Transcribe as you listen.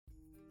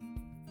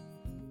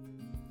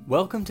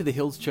Welcome to the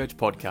Hills Church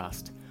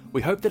podcast.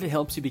 We hope that it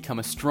helps you become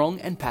a strong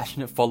and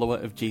passionate follower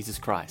of Jesus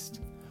Christ.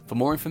 For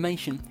more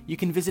information, you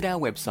can visit our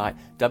website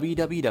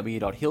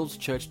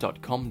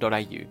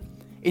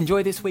www.hillschurch.com.au.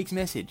 Enjoy this week's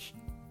message.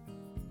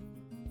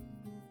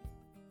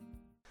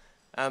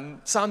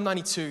 Psalm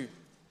 92,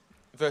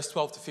 verse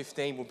 12 to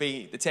 15 will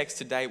be the text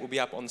today. It will be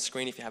up on the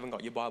screen if you haven't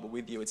got your Bible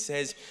with you. It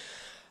says,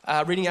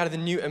 reading out of the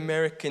New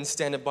American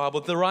Standard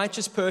Bible, "The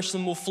righteous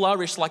person will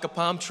flourish like a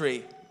palm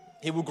tree.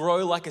 He will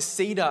grow like a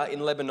cedar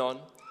in Lebanon.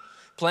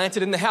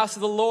 Planted in the house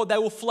of the Lord, they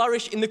will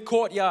flourish in the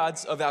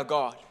courtyards of our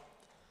God.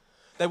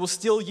 They will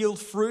still yield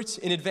fruit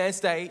in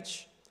advanced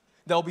age.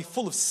 They'll be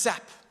full of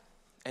sap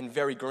and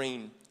very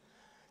green,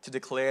 to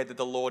declare that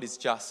the Lord is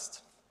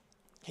just.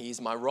 He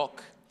is my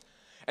rock,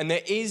 and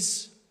there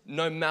is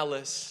no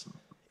malice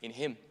in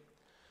him."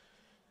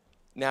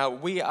 Now,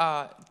 we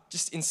are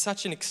just in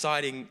such an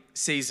exciting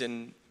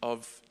season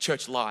of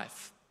church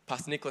life.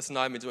 Pastor Nicholas and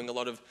I have been doing a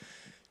lot of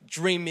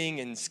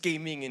dreaming and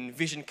scheming and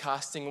vision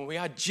casting, and we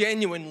are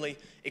genuinely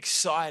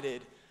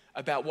excited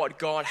about what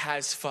God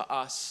has for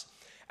us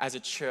as a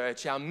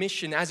church. Our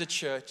mission as a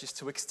church is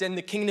to extend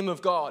the kingdom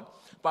of God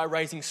by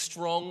raising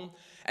strong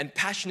and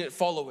passionate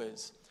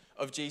followers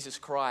of Jesus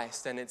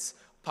Christ. And it's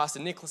Pastor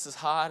Nicholas's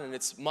heart, and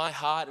it's my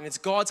heart, and it's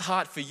God's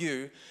heart for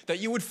you, that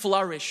you would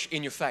flourish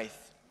in your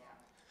faith,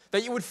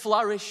 that you would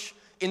flourish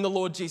in the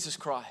Lord Jesus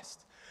Christ,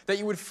 that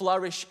you would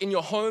flourish in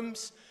your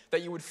homes,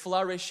 that you would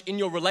flourish in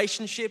your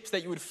relationships,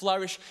 that you would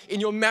flourish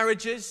in your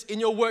marriages, in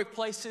your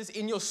workplaces,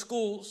 in your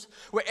schools,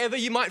 wherever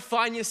you might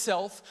find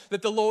yourself,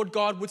 that the Lord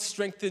God would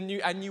strengthen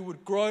you and you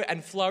would grow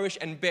and flourish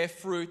and bear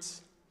fruit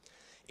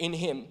in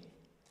him.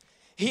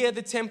 Here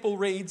the temple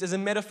reads as a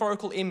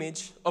metaphorical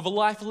image of a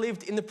life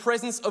lived in the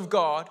presence of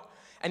God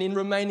and in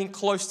remaining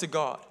close to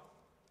God.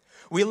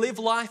 We live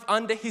life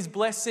under his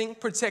blessing,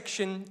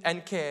 protection,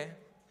 and care.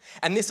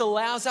 And this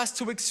allows us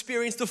to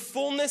experience the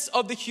fullness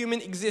of the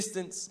human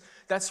existence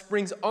that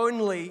springs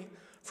only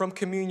from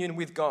communion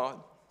with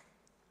God.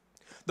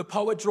 The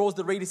poet draws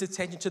the reader's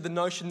attention to the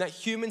notion that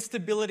human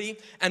stability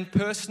and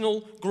personal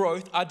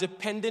growth are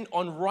dependent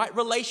on right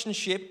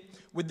relationship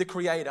with the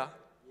Creator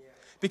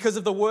because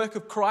of the work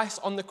of Christ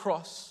on the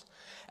cross.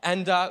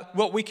 And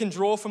what we can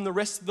draw from the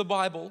rest of the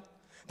Bible,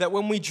 that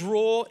when we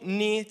draw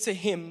near to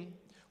him,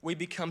 we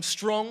become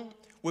strong,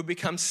 we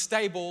become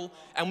stable,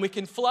 and we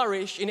can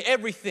flourish in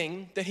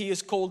everything that he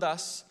has called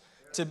us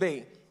to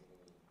be.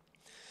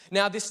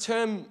 Now, this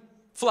term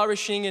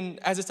flourishing, and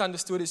as it's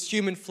understood as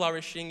human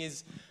flourishing,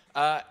 is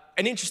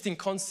an interesting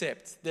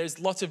concept. There's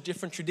lots of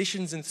different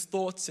traditions and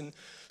thoughts and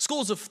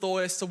schools of thought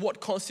as to what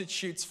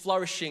constitutes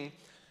flourishing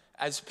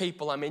as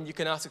people. I mean, you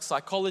can ask a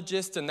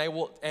psychologist and they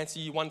will answer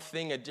you one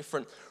thing. A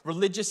different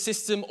religious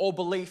system or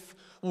belief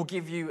will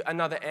give you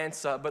another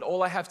answer. But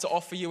all I have to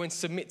offer you and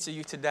submit to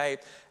you today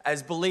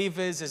as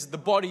believers, as the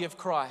body of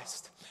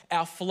Christ,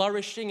 our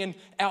flourishing and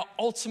our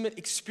ultimate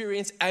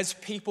experience as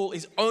people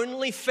is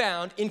only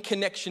found in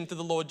connection to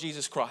the Lord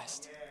Jesus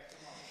Christ.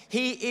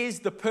 He is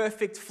the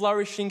perfect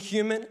flourishing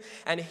human,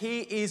 and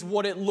he is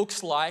what it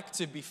looks like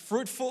to be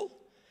fruitful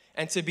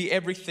and to be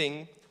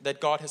everything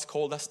that God has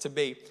called us to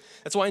be.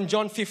 That's why in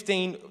John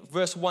 15,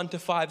 verse 1 to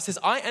 5, it says,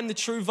 "I am the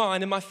true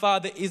vine and my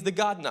Father is the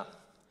gardener.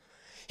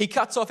 He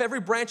cuts off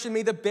every branch in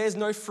me that bears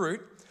no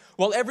fruit,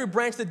 while every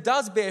branch that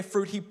does bear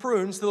fruit he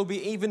prunes so they'll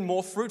be even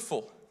more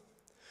fruitful.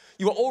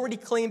 You are already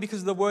clean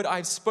because of the word I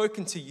have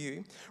spoken to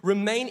you.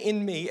 Remain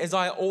in me as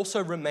I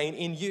also remain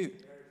in you.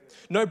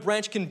 No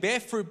branch can bear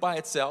fruit by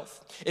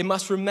itself. It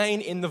must remain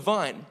in the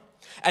vine.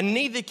 And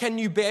neither can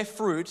you bear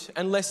fruit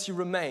unless you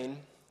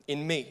remain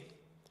in me.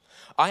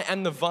 I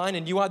am the vine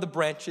and you are the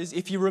branches.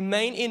 If you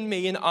remain in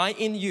me and I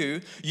in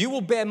you, you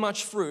will bear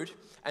much fruit.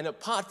 And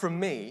apart from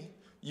me,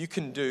 you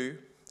can do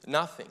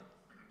nothing."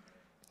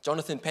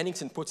 Jonathan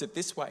Pennington puts it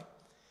this way.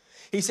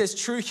 He says,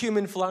 "True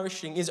human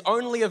flourishing is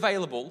only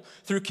available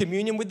through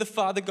communion with the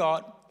Father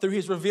God, through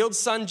his revealed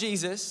Son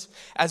Jesus,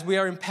 as we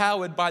are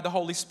empowered by the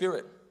Holy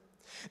Spirit.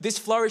 This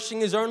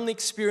flourishing is only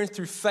experienced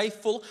through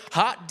faithful,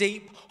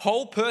 heart-deep,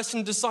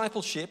 whole-person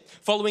discipleship,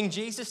 following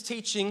Jesus'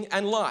 teaching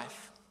and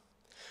life,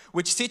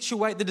 which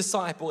situate the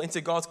disciple into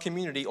God's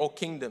community or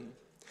kingdom.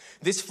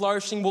 This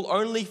flourishing will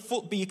only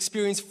be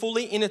experienced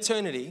fully in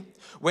eternity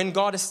when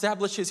God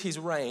establishes his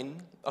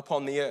reign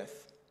upon the earth.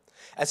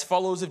 As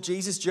followers of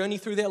Jesus journey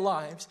through their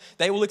lives,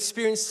 they will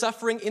experience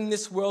suffering in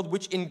this world,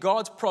 which in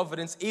God's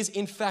providence is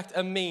in fact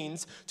a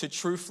means to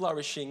true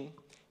flourishing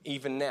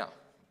even now."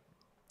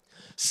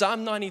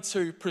 Psalm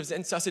 92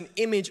 presents us an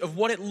image of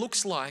what it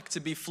looks like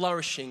to be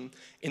flourishing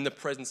in the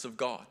presence of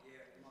God.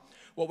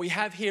 What we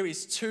have here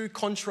is two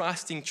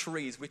contrasting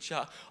trees which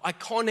are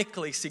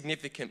iconically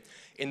significant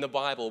in the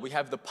Bible. We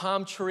have the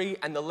palm tree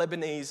and the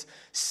Lebanese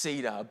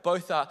cedar.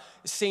 Both are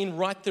seen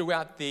right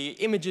throughout the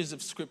images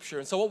of Scripture.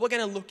 And so what we're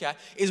going to look at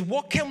is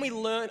what can we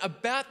learn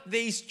about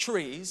these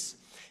trees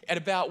and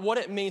about what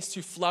it means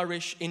to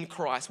flourish in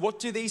Christ. What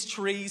do these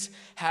trees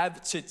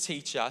have to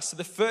teach us? So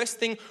the first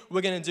thing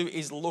we're going to do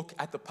is look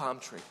at the palm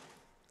tree.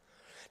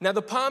 Now,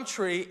 the palm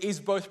tree is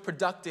both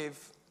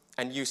productive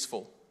and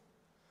useful.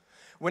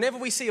 whenever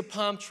we see a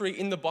palm tree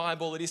in the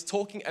Bible, it is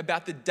talking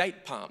about the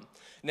date palm.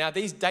 Now,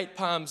 these date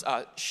palms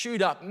shoot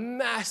up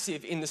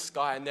massive in the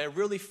sky, and they're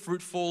really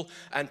fruitful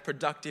and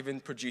productive in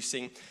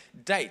producing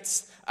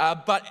dates.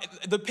 But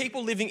the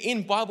people living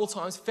in Bible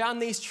times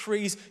found these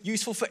trees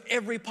useful for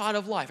every part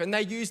of life, and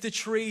they used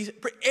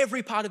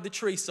every part of the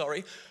tree,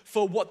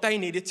 for what they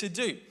needed to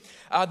do.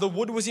 The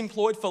wood was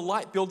employed for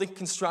light building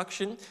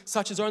construction,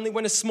 such as only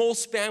when a small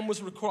span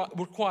was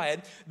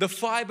required. The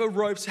fiber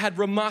ropes had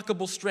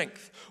remarkable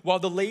strength, while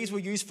the leaves were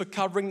used for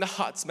covering the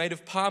huts made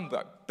of palm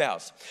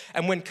boughs,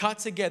 and when cut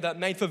together,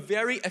 made for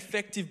very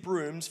effective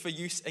brooms for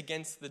use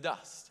against the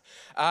dust.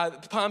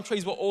 Palm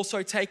trees were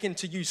also taken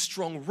to use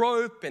strong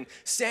rope and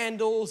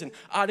sandals and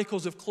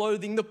articles of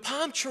clothing. The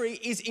palm tree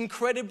is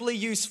incredibly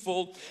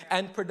useful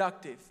and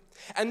productive.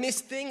 And this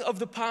thing of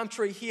the palm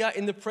tree here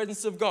in the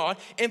presence of God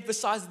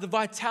emphasizes the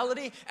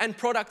vitality and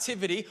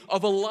productivity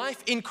of a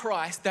life in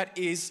Christ that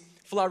is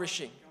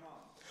flourishing.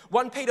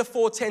 1 Peter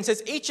 4:10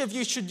 says, each of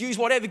you should use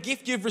whatever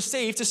gift you've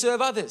received to serve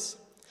others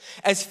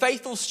as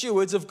faithful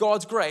stewards of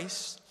God's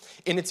grace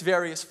in its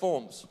various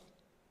forms.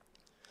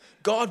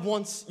 God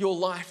wants your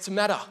life to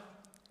matter,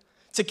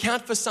 to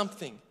count for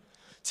something,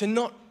 to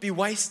not be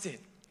wasted.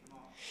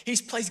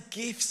 He's placed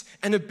gifts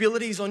and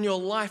abilities on your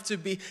life to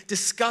be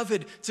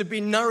discovered, to be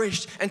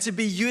nourished, and to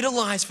be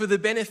utilized for the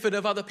benefit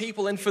of other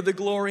people and for the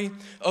glory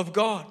of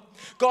God.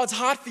 God's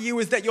heart for you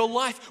is that your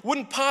life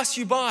wouldn't pass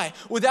you by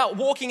without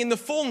walking in the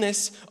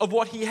fullness of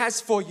what He has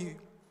for you.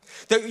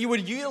 That you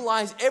would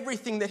utilize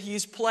everything that He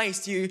has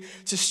placed you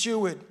to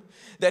steward.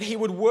 That He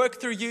would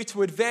work through you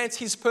to advance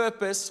His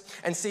purpose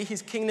and see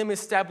His kingdom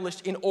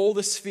established in all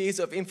the spheres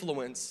of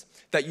influence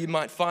that you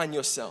might find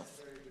yourself.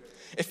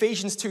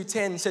 Ephesians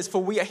 2:10 says,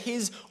 for we are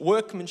His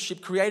workmanship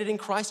created in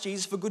Christ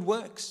Jesus for good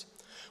works,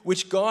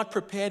 which God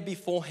prepared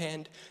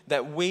beforehand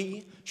that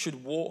we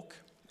should walk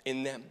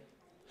in them.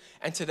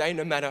 And today,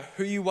 no matter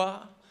who you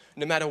are,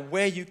 no matter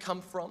where you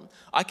come from,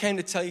 I came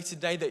to tell you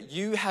today that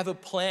you have a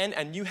plan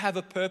and you have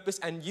a purpose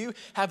and you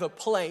have a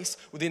place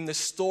within the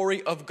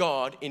story of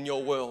God in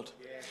your world.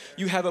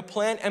 You have a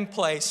plan and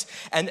place,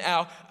 and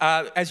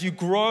as you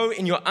grow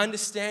in your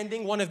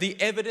understanding, one of the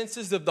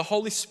evidences of the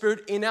Holy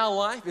Spirit in our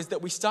life is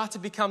that we start to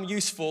become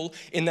useful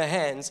in the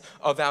hands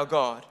of our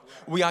God.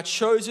 We are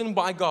chosen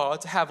by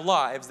God to have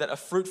lives that are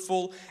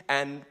fruitful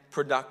and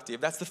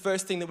productive. That's the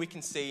first thing that we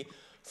can see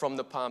from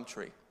the palm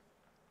tree.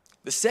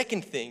 The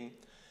second thing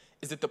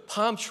is that the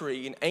palm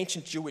tree in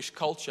ancient Jewish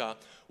culture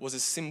was a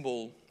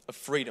symbol of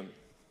freedom.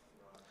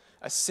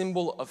 A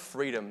symbol of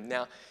freedom.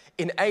 Now,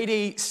 in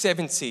AD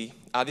 70,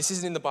 this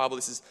isn't in the Bible,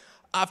 this is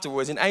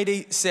afterwards. In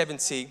AD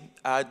 70,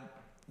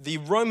 the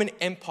Roman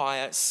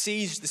Empire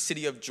seized the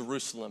city of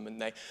Jerusalem, and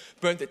they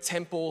burnt the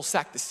temple,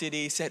 sacked the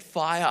city, set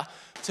fire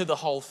to the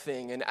whole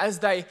thing. And as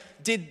they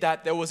did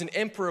that, there was an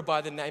emperor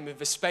by the name of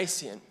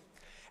Vespasian.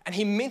 And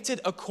he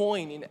minted a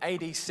coin in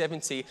AD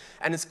 70,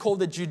 and it's called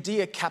the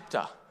Judea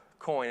Capta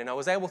coin. And I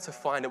was able to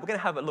find it. We're going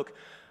to have a look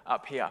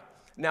up here.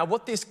 Now,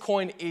 what this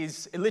coin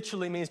is, it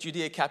literally means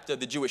Judea Capta,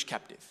 the Jewish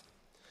captive.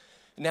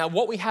 Now,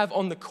 what we have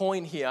on the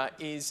coin here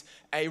is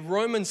a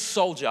Roman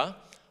soldier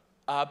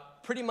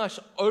pretty much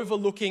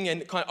overlooking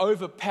and kind of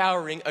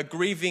overpowering a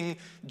grieving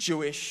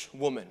Jewish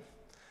woman.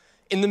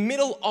 In the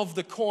middle of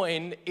the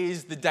coin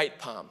is the date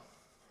palm.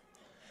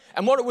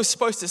 And what it was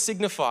supposed to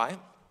signify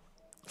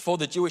for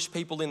the Jewish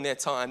people in their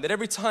time, that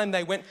every time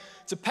they went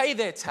to pay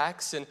their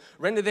tax and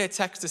render their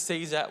tax to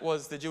Caesar,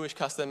 was the Jewish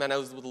custom and it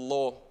was the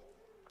law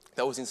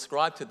that was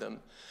inscribed to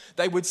them,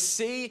 they would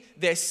see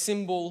their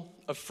symbol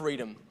of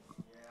freedom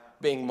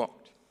being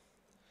mocked.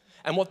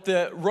 And what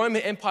the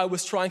Roman Empire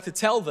was trying to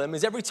tell them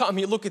is every time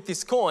you look at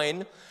this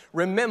coin,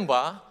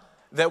 remember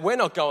that we're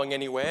not going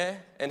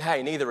anywhere, and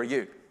hey, neither are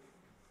you.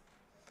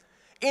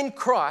 In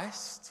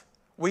Christ,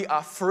 we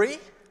are free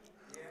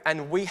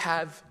and we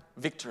have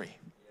victory.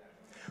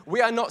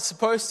 We are not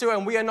supposed to,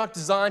 and we are not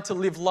designed to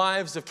live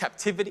lives of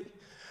captivity.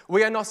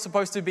 We are not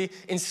supposed to be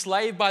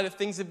enslaved by the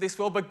things of this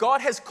world, but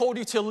God has called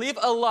you to live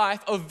a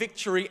life of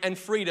victory and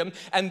freedom,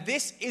 and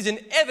this is an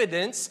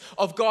evidence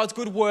of God's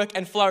good work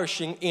and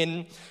flourishing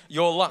in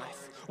your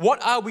life.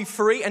 What are we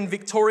free and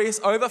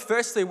victorious over?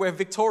 Firstly, we're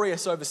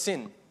victorious over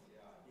sin.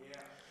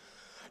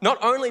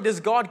 Not only does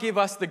God give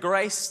us the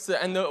grace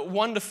and the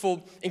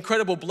wonderful,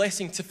 incredible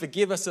blessing to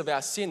forgive us of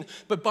our sin,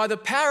 but by the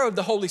power of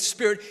the Holy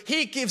Spirit,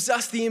 He gives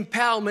us the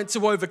empowerment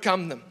to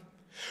overcome them.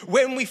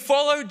 When we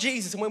follow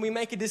Jesus and when we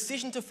make a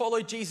decision to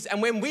follow Jesus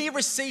and when we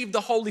receive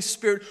the Holy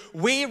Spirit,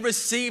 we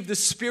receive the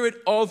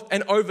spirit of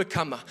an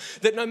overcomer.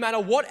 That no matter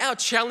what our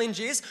challenge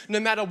is,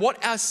 no matter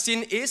what our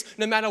sin is,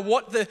 no matter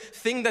what the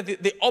thing, that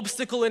the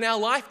obstacle in our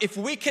life, if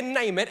we can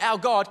name it, our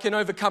God can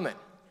overcome it.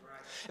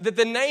 That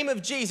the name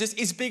of Jesus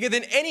is bigger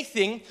than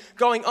anything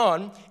going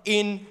on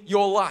in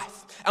your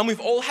life. And we've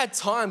all had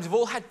times, we've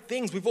all had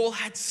things, we've all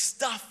had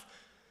stuff.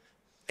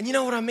 And you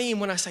know what I mean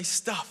when I say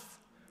stuff?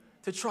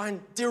 To try and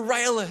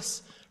derail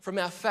us from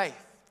our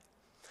faith.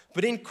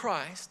 But in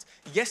Christ,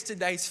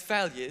 yesterday's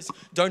failures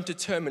don't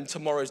determine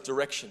tomorrow's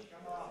direction.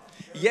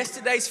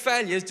 Yesterday's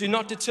failures do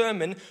not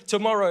determine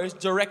tomorrow's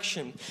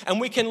direction. And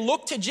we can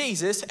look to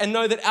Jesus and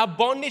know that our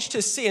bondage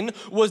to sin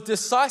was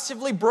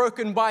decisively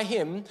broken by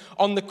him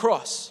on the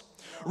cross.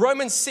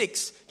 Romans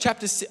 6,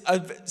 chapter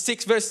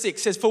 6, verse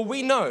 6 says, "For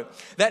we know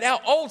that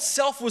our old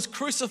self was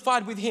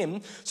crucified with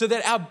him so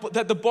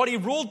that the body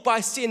ruled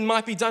by sin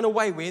might be done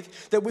away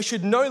with, that we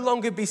should no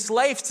longer be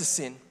slaves to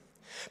sin.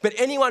 But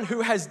anyone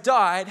who has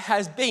died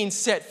has been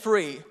set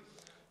free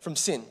from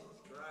sin."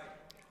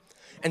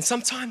 And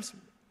sometimes,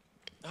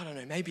 I don't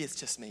know, maybe it's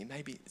just me,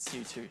 maybe it's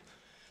you too.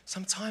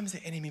 Sometimes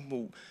the enemy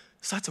will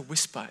start to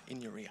whisper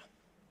in your ear,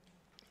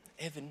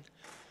 "Evan,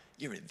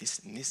 you're a this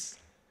and this.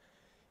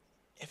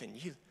 Evan,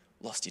 you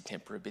lost your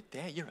temper a bit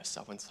there. You're a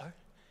so-and-so.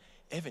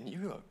 Evan,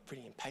 you are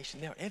pretty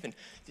impatient there. Evan.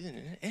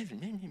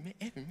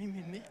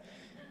 You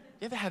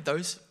ever have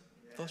those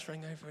thoughts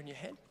ring over in your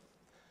head?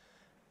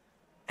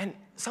 And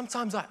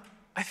sometimes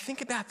I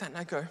think about that and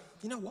I go,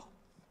 you know what?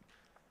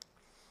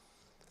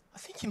 I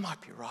think you might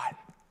be right.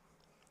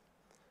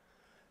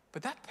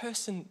 But that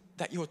person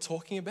that you're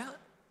talking about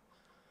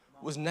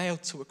was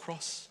nailed to a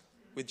cross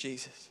with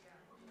Jesus.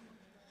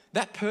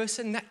 That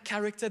person, that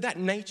character, that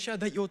nature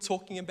that you're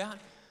talking about,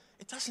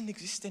 it doesn't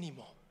exist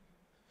anymore.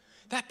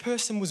 That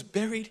person was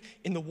buried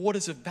in the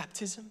waters of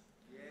baptism,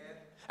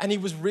 and he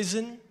was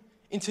risen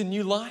into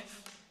new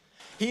life.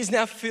 He is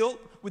now filled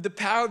with the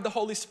power of the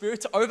Holy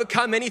Spirit to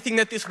overcome anything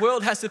that this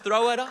world has to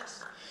throw at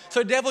us.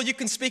 So devil, you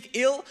can speak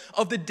ill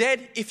of the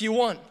dead if you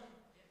want.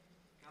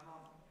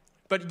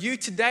 But you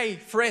today,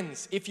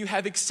 friends, if you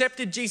have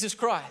accepted Jesus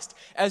Christ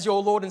as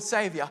your Lord and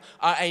Savior,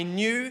 are a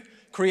new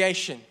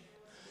creation.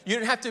 You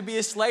don't have to be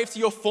a slave to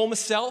your former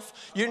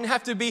self. You don't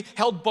have to be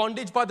held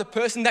bondage by the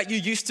person that you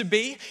used to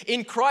be.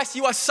 In Christ,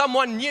 you are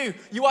someone new.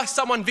 You are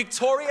someone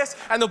victorious.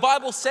 And the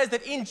Bible says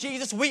that in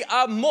Jesus, we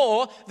are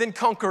more than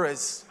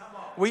conquerors.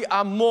 We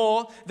are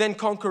more than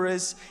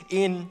conquerors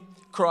in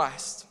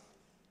Christ.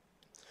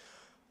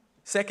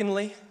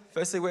 Firstly,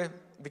 we're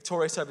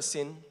victorious over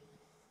sin.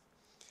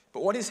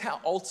 But what is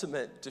our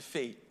ultimate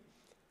defeat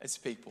as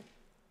people?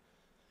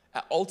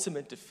 Our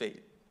ultimate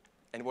defeat,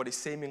 and what is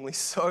seemingly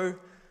so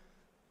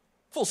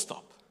full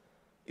stop,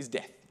 is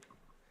death.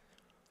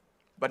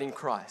 But in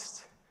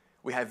Christ,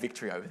 we have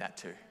victory over that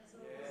too.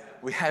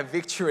 We have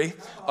victory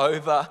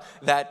over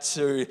that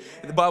too.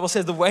 The Bible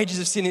says the wages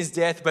of sin is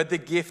death, but the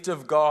gift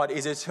of God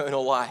is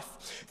eternal life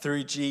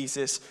through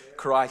Jesus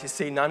Christ. You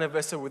see, none of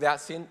us are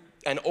without sin,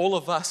 and all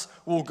of us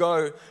will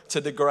go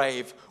to the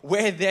grave.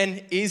 Where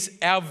then is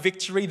our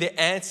victory? The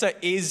answer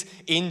is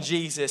in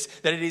Jesus.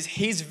 That it is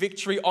his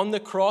victory on the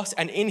cross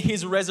and in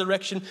his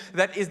resurrection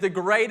that is the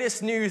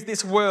greatest news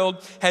this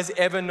world has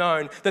ever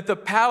known. That the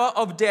power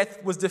of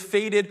death was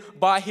defeated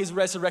by his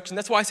resurrection.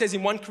 That's why it says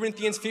in 1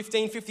 Corinthians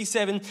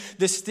 15:57,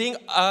 the sting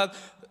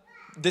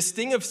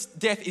of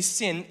death is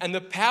sin, and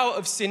the power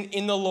of sin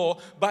in the law.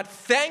 But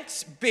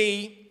thanks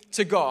be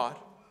to God,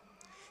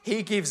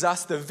 he gives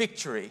us the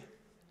victory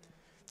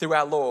through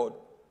our Lord,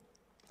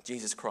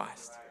 Jesus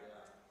Christ.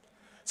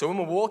 So when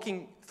we're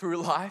walking through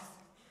life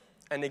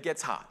and it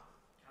gets hard,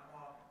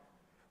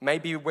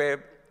 maybe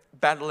we're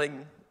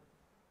battling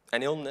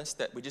an illness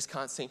that we just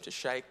can't seem to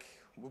shake,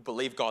 we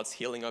believe God's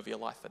healing over your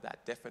life for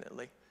that,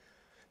 definitely.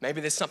 Maybe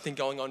there's something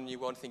going on in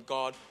you and think,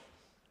 God,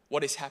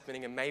 what is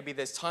happening? And maybe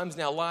there's times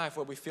in our life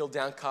where we feel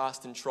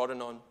downcast and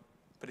trodden on.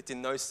 But it's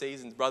in those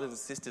seasons, brothers and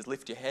sisters,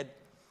 lift your head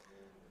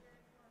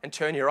and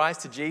turn your eyes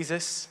to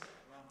Jesus.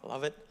 I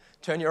love it.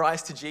 Turn your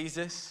eyes to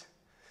Jesus.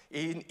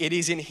 It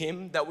is in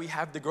him that we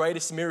have the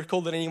greatest miracle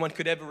that anyone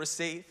could ever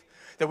receive.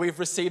 That we've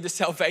received the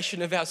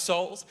salvation of our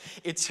souls,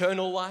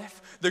 eternal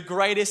life, the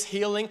greatest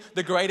healing,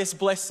 the greatest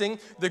blessing,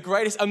 the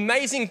greatest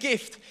amazing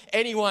gift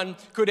anyone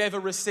could ever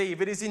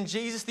receive. It is in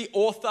Jesus, the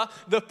author,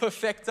 the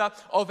perfecter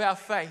of our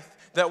faith,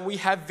 that we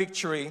have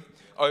victory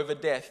over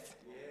death.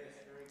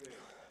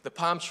 The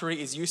palm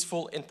tree is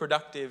useful and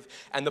productive,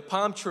 and the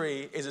palm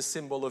tree is a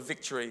symbol of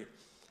victory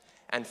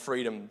and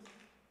freedom.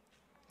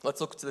 Let's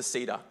look to the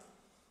cedar.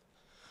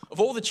 Of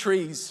all the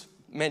trees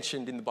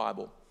mentioned in the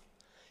Bible,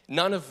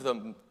 none of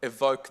them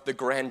evoke the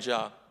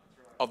grandeur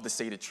of the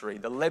cedar tree,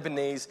 the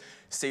Lebanese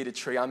cedar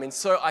tree. I mean,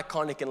 so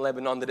iconic in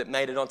Lebanon that it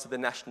made it onto the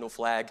national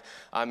flag.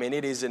 I mean,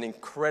 it is an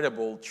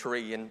incredible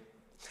tree. And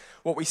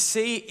what we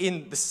see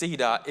in the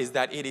cedar is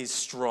that it is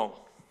strong.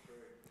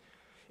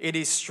 It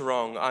is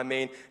strong. I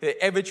mean,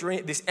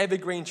 this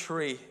evergreen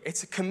tree,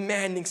 it's a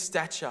commanding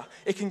stature.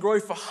 It can grow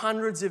for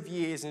hundreds of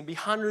years and be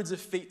hundreds of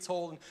feet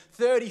tall and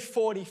 30,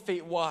 40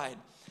 feet wide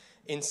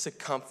in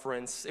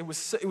circumference. It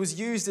was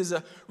used as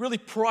a really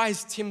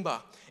prized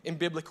timber in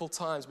biblical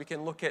times. We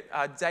can look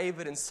at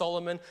David and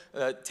Solomon,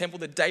 the temple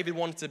that David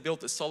wanted to build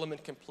that Solomon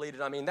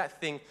completed. I mean,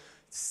 that thing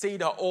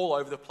cedar all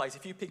over the place.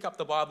 If you pick up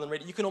the Bible and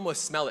read it, you can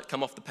almost smell it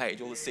come off the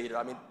page, all the cedar.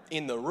 I mean,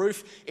 in the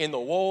roof, in the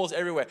walls,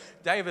 everywhere.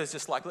 David's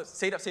just like, let's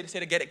cedar,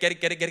 get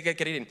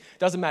it in.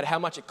 Doesn't matter how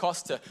much it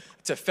costs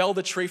to fell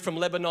the tree from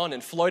Lebanon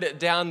and float it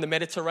down the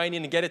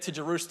Mediterranean and get it to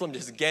Jerusalem.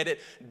 Just get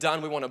it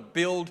done. We want to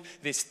build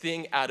this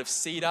thing out of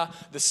cedar.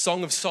 The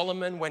Song of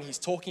Solomon, when he's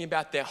talking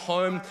about their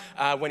home,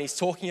 when he's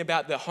talking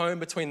about the home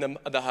between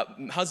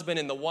the husband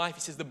and the wife,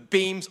 he says, the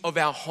beams of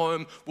our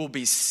home will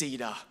be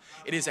cedar.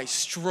 It is a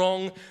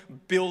strong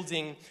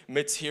building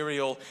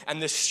material,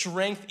 and the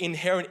strength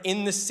inherent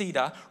in the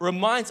cedar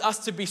reminds us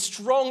to be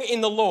strong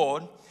in the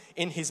Lord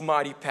in his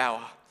mighty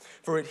power.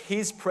 For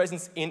his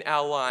presence in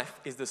our life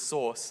is the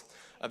source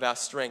of our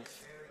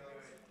strength.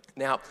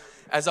 Now,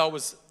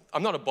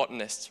 I'm not a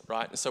botanist,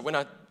 right? And so when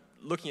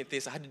looking at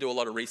this, I had to do a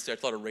lot of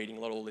research, a lot of reading, a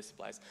lot of all this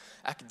place,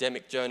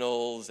 academic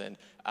journals and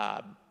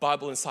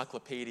Bible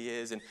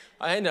encyclopedias. And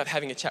I ended up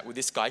having a chat with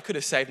this guy. He could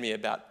have saved me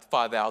about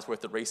 5 hours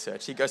worth of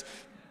research. He goes,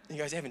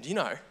 Evan, do you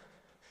know,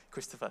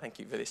 Christopher, thank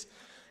you for this.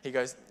 He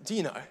goes, do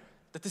you know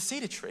that the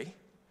cedar tree,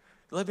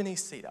 the Lebanese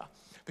cedar,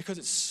 because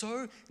it's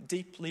so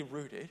deeply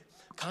rooted,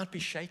 can't be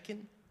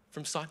shaken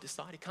from side to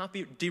side. It can't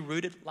be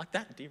derooted like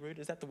that. Derooted,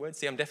 is that the word?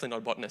 See, I'm definitely not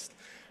a botanist.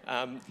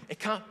 It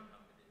can't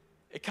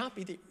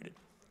be derooted.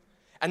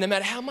 And no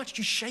matter how much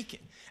you shake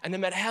it, and no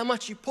matter how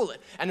much you pull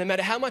it, and no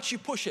matter how much you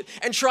push it,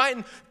 and try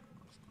and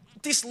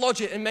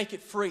dislodge it and make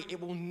it free,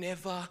 it will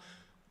never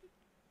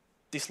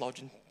dislodge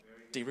and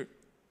deroot.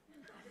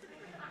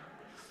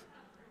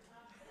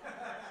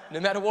 No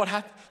matter what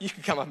happens, you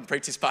can come up and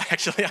preach this part,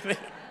 actually. I mean,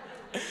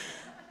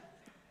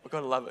 we've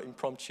got to love it.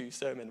 Impromptu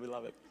sermon, we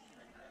love it.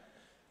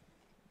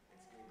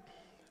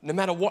 No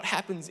matter what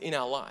happens in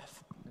our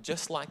life,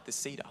 just like the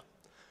cedar,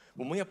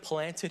 when we are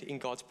planted in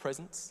God's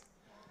presence,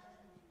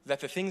 that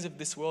the things of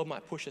this world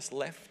might push us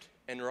left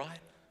and right,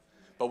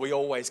 but we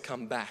always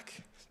come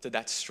back to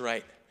that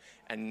straight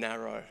and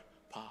narrow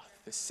path.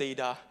 The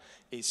cedar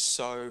is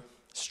so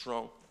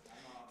strong.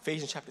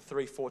 Ephesians chapter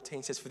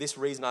 3:14 says, for this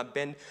reason I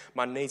bend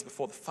my knees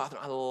before the Father.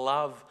 I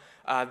love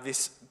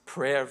this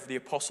prayer of the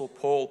Apostle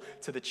Paul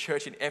to the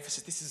church in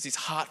Ephesus. This is his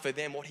heart for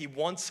them, what he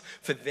wants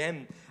for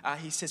them.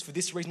 He says, for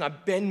this reason I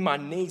bend my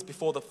knees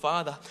before the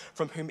Father,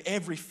 from whom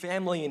every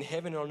family in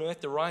heaven and on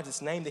earth derives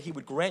its name, that he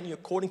would grant you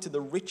according to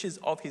the riches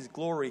of his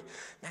glory.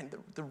 Man,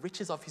 the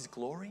riches of his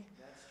glory?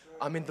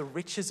 I mean, the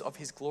riches of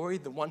his glory,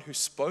 the one who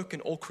spoke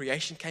and all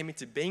creation came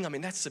into being. I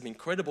mean, that's some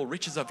incredible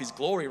riches of his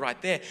glory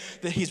right there.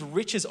 That his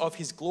riches of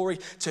his glory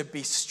to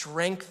be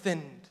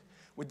strengthened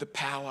with the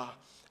power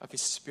of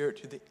his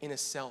Spirit to the inner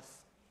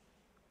self.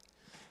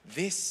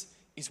 This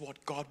is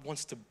what God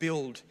wants to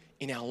build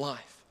in our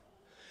life.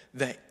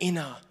 The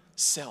inner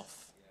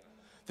self.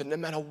 That no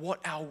matter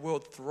what our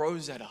world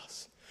throws at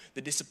us,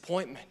 the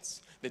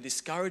disappointments, the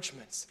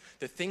discouragements,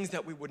 the things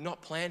that we would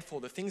not plan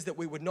for, the things that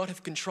we would not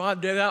have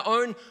contrived of our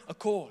own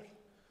accord,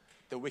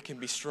 that we can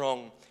be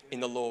strong in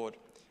the Lord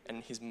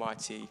and his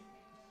mighty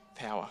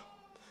power.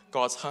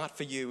 God's heart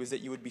for you is that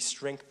you would be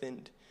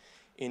strengthened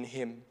in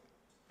him.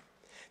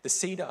 The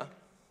cedar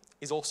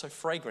is also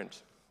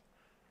fragrant.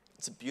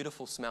 It's a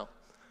beautiful smell.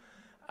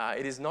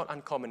 It is not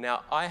uncommon.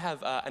 Now, I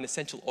have an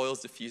essential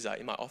oils diffuser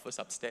in my office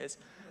upstairs,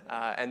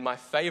 and my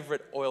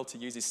favorite oil to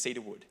use is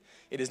cedarwood.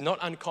 It is not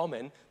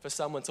uncommon for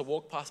someone to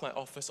walk past my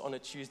office on a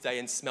Tuesday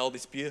and smell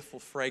this beautiful,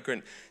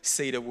 fragrant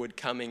cedar wood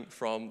coming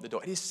from the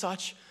door. It is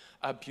such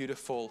a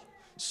beautiful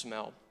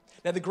smell.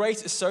 Now, the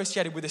grace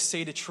associated with a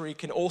cedar tree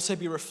can also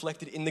be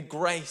reflected in the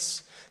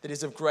grace that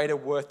is of greater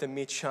worth than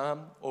mere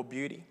charm or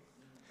beauty.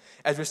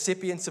 As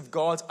recipients of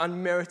God's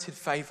unmerited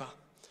favor,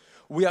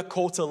 we are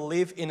called to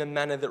live in a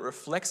manner that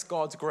reflects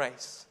God's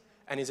grace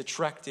and is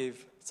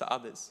attractive to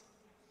others.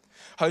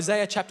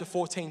 Hosea chapter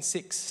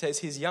 14:6 says,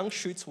 his young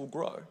shoots will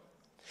grow.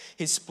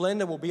 His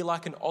splendor will be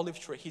like an olive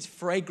tree, his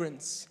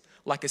fragrance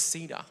like a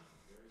cedar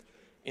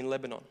in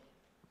Lebanon.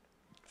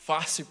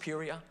 Far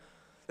superior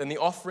than the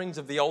offerings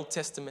of the Old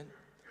Testament.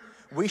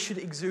 We should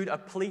exude a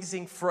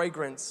pleasing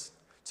fragrance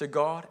to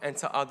God and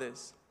to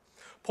others.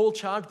 Paul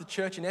charged the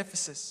church in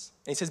Ephesus,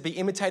 and he says, be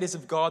imitators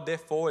of God,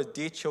 therefore, as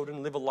dear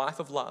children, live a life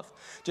of love,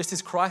 just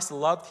as Christ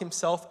loved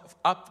himself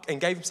up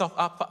and gave himself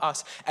up for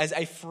us as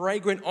a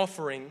fragrant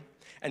offering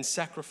and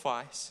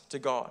sacrifice to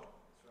God.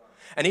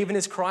 And even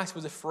as Christ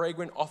was a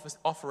fragrant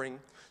offering,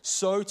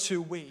 so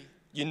too we,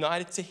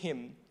 united to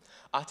him,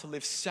 are to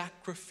live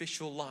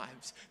sacrificial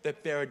lives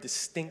that bear a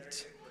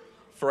distinct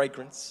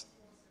fragrance.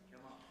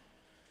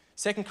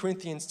 2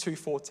 Corinthians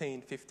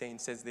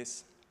 2:14-15 says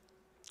this,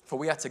 for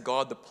we are to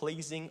God the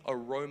pleasing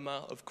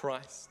aroma of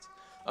Christ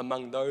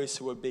among those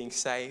who are being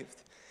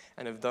saved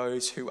and of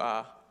those who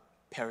are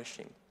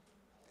perishing.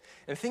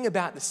 And the thing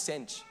about the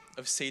scent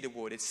of cedar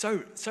wood, it's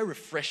so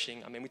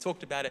refreshing. I mean, we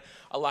talked about it.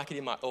 I like it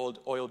in my old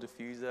oil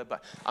diffuser,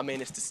 but I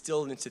mean, it's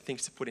distilled into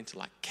things to put into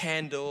like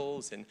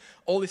candles and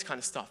all this kind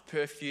of stuff,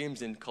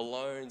 perfumes and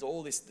colognes,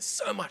 all this. There's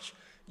so much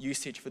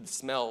usage for the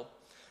smell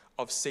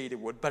of cedar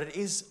wood, but it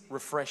is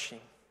refreshing.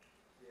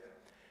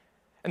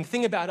 And the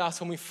thing about us,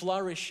 when we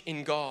flourish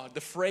in God,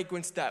 the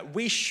fragrance that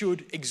we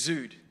should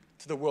exude,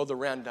 to the world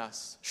around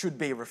us should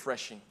be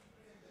refreshing.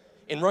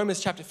 In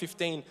Romans chapter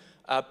 15,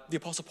 the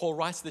Apostle Paul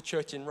writes to the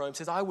church in Rome,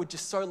 says, I would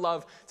just so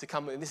love to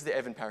come, and this is the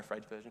Evan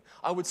paraphrase version,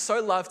 I would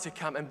so love to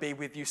come and be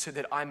with you so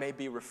that I may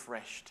be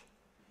refreshed.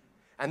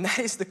 And that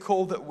is the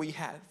call that we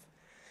have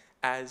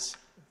as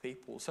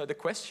people. So the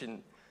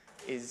question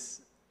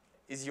is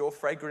your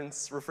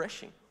fragrance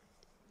refreshing?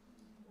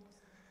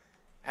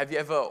 Have you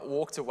ever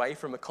walked away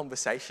from a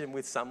conversation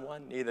with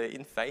someone, either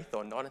in faith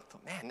or not, and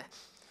thought, man,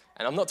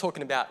 and I'm not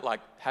talking about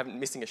like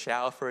missing a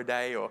shower for a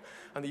day, or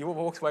you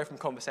walked away from a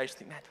conversation and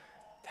think, man,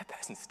 that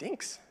person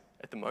stinks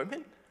at the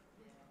moment.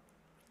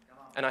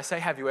 And I say,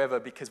 have you ever,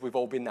 because we've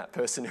all been that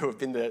person who have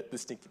been the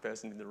stinky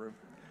person in the room.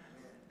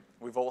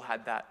 We've all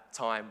had that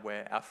time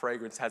where our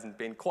fragrance hasn't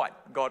been quite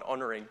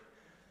God-honoring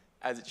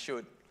as it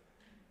should.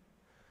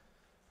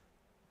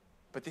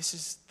 But this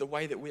is the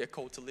way that we are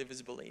called to live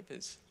as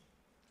believers.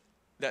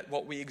 That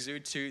what we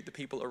exude to the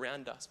people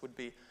around us would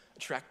be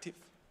attractive,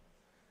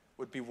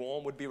 would be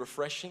warm, would be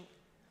refreshing,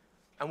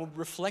 and would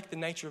reflect the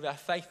nature of our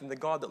faith in the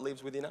God that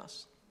lives within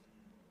us.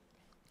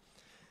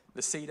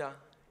 The cedar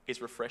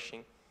is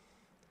refreshing.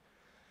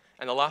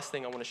 And the last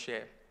thing I want to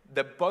share,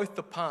 that both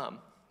the palm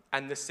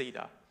and the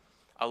cedar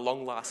are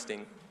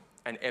long-lasting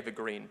and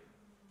evergreen.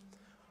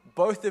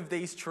 Both of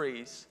these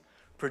trees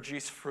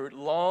produce fruit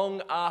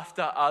long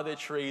after other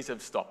trees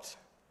have stopped.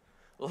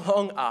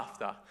 Long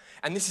after.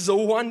 And this is a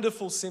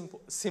wonderful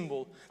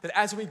symbol that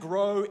as we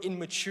grow in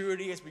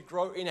maturity, as we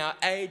grow in our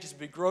age, as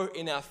we grow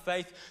in our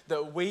faith,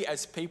 that we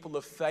as people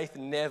of faith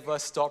never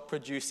stop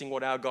producing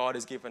what our God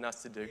has given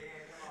us to do.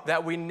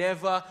 That we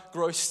never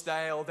grow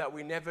stale, that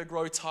we never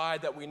grow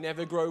tired, that we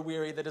never grow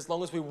weary, that as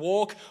long as we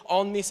walk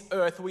on this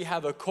earth, we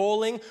have a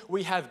calling,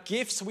 we have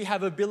gifts, we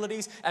have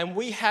abilities, and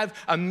we have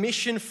a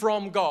mission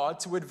from God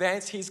to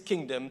advance His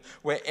kingdom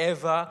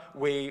wherever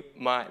we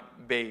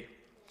might be.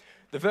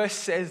 The verse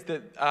says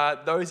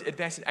that those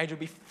advancing angels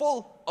will be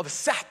full of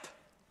sap.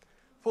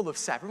 Full of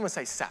sap. Everyone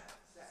say sap.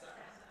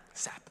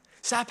 Sap.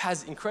 Sap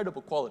has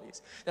incredible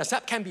qualities. Now,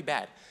 sap can be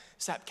bad.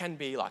 Sap can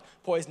be like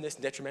poisonous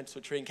and detrimental to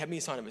a tree and can be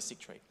a sign of a sick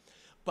tree.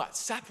 But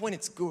sap, when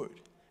it's good,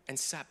 and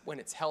sap, when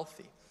it's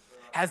healthy,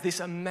 has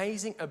this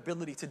amazing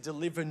ability to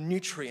deliver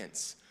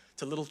nutrients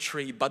to little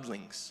tree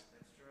budlings.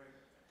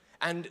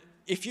 And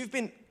if you've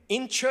been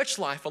in church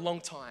life a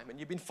long time and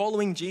you've been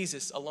following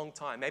Jesus a long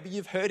time, maybe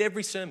you've heard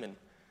every sermon.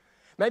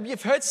 Maybe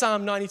you've heard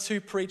Psalm 92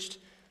 preached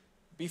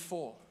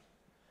before.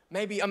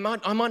 Maybe I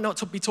might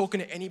not be talking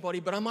to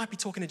anybody, but I might be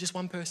talking to just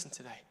one person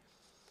today.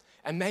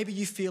 And maybe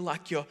you feel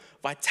like your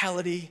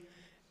vitality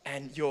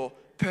and your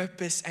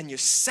purpose and your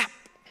sap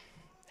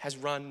has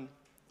run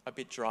a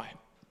bit dry.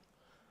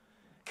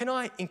 Can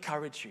I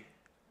encourage you?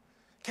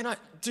 Can I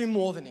do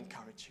more than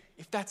encourage you?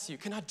 If that's you,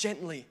 can I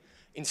gently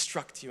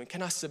instruct you and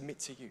can I submit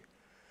to you?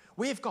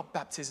 We've got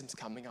baptisms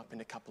coming up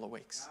in a couple of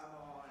weeks.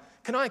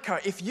 Can I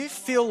encourage, if you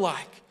feel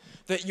like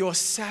that your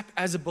sap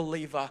as a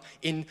believer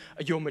in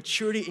your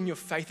maturity in your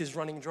faith is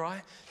running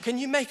dry, can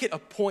you make it a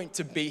point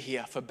to be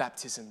here for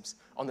baptisms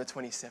on the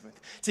 27th?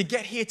 To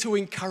get here to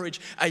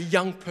encourage a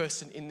young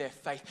person in their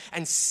faith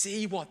and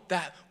see what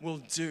that will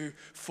do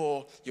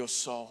for your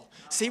soul.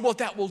 See what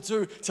that will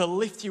do to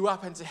lift you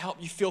up and to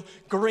help you feel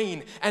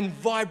green and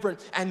vibrant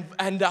and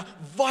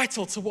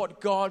vital to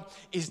what God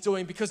is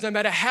doing. Because no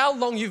matter how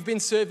long you've been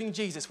serving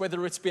Jesus,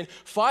 whether it's been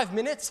 5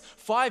 minutes,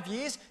 5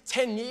 years,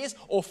 10 years,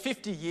 or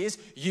 50 years,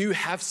 you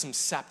have some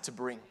sap to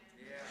bring.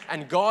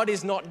 And God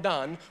is not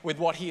done with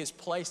what He has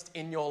placed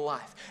in your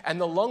life.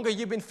 And the longer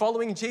you've been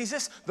following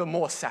Jesus, the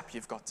more sap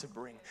you've got to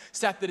bring.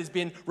 Sap that has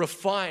been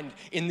refined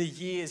in the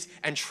years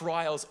and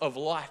trials of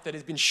life, that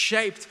has been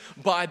shaped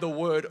by the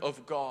Word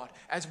of God.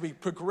 As we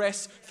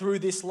progress through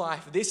this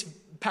life, this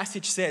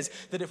passage says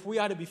that if we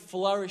are to be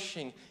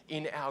flourishing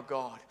in our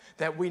God,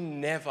 that we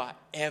never,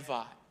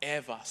 ever,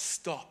 ever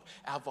stop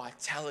our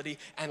vitality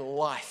and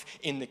life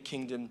in the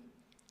kingdom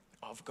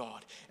of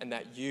God, and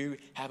that you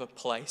have a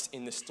place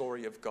in the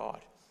story of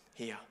God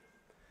here.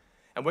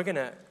 And we're going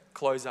to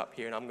close up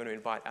here, and I'm going to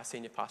invite our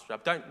senior pastor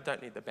up.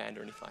 Don't need the band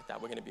or anything like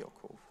that. We're going to be all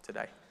cool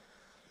today.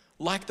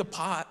 Like the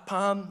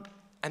palm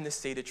and the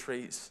cedar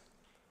trees,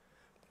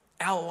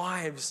 our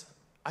lives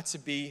are to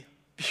be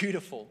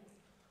beautiful,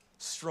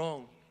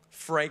 strong,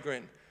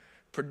 fragrant,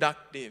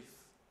 productive,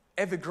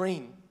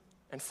 evergreen,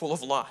 and full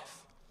of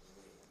life.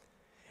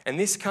 And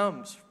this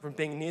comes from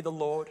being near the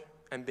Lord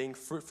and being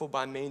fruitful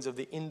by means of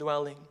the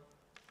indwelling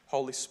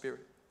Holy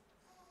Spirit.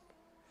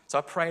 So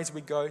I pray as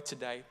we go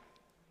today,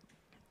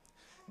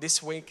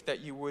 this week, that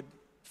you would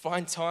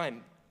find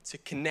time to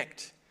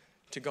connect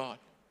to God,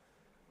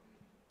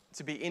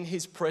 to be in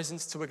His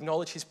presence, to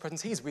acknowledge His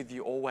presence. He is with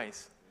you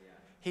always.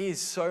 He is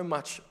so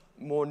much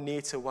more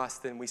near to us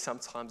than we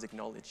sometimes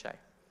acknowledge.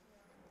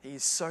 He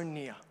is so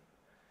near.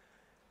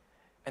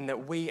 And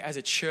that we as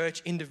a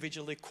church,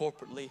 individually,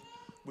 corporately,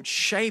 would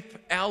shape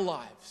our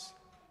lives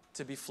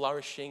to be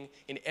flourishing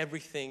in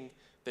everything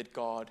that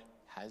God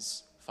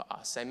has for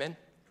us. Amen?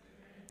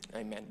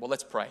 Amen. Well,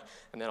 let's pray,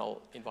 and then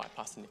I'll invite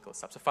Pastor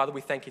Nicholas up. So, Father,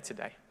 we thank you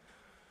today.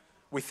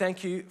 We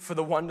thank you for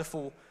the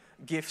wonderful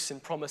gifts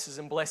and promises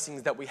and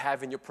blessings that we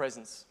have in your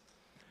presence.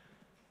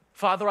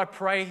 Father, I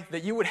pray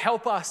that you would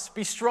help us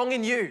be strong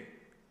in you.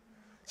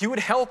 You would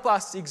help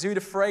us exude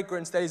a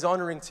fragrance that is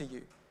honoring to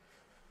you.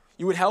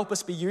 You would help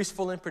us be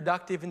useful and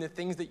productive in the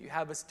things that you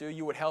have us do.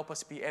 You would help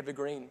us be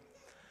evergreen.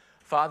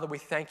 Father, we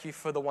thank you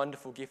for the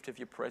wonderful gift of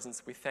your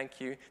presence. We thank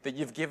you that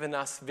you've given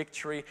us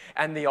victory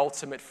and the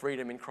ultimate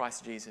freedom in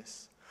Christ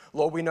Jesus.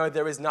 Lord, we know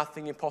there is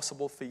nothing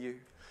impossible for you.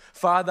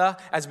 Father,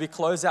 as we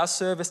close our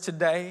service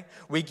today,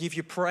 we give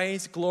you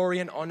praise, glory,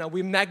 and honor.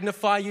 We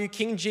magnify you,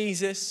 King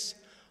Jesus,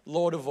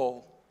 Lord of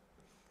all.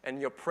 And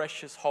in your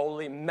precious,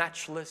 holy,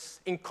 matchless,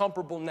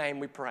 incomparable name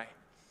we pray.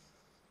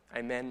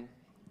 Amen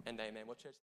and amen. What church?